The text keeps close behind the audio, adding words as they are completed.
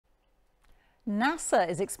NASA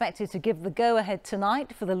is expected to give the go-ahead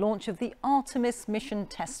tonight for the launch of the Artemis mission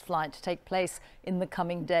test flight to take place in the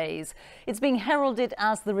coming days. It's being heralded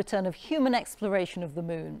as the return of human exploration of the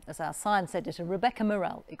moon, as our science editor Rebecca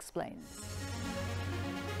Morell explains.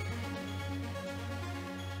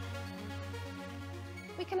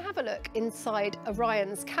 We can have a look inside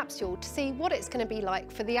Orion's capsule to see what it's going to be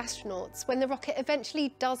like for the astronauts when the rocket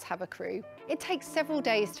eventually does have a crew. It takes several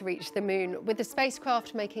days to reach the moon, with the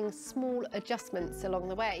spacecraft making small adjustments along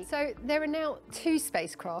the way. So there are now 2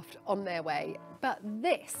 spacecraft on their way, but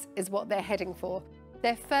this is what they're heading for.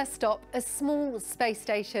 Their first stop, a small space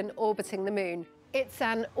station orbiting the moon. It's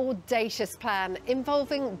an audacious plan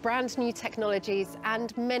involving brand new technologies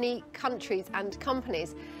and many countries and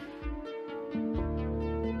companies.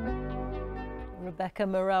 Rebecca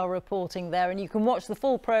Morell reporting there, and you can watch the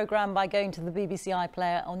full programme by going to the BBC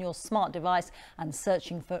iPlayer on your smart device and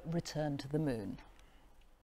searching for Return to the Moon.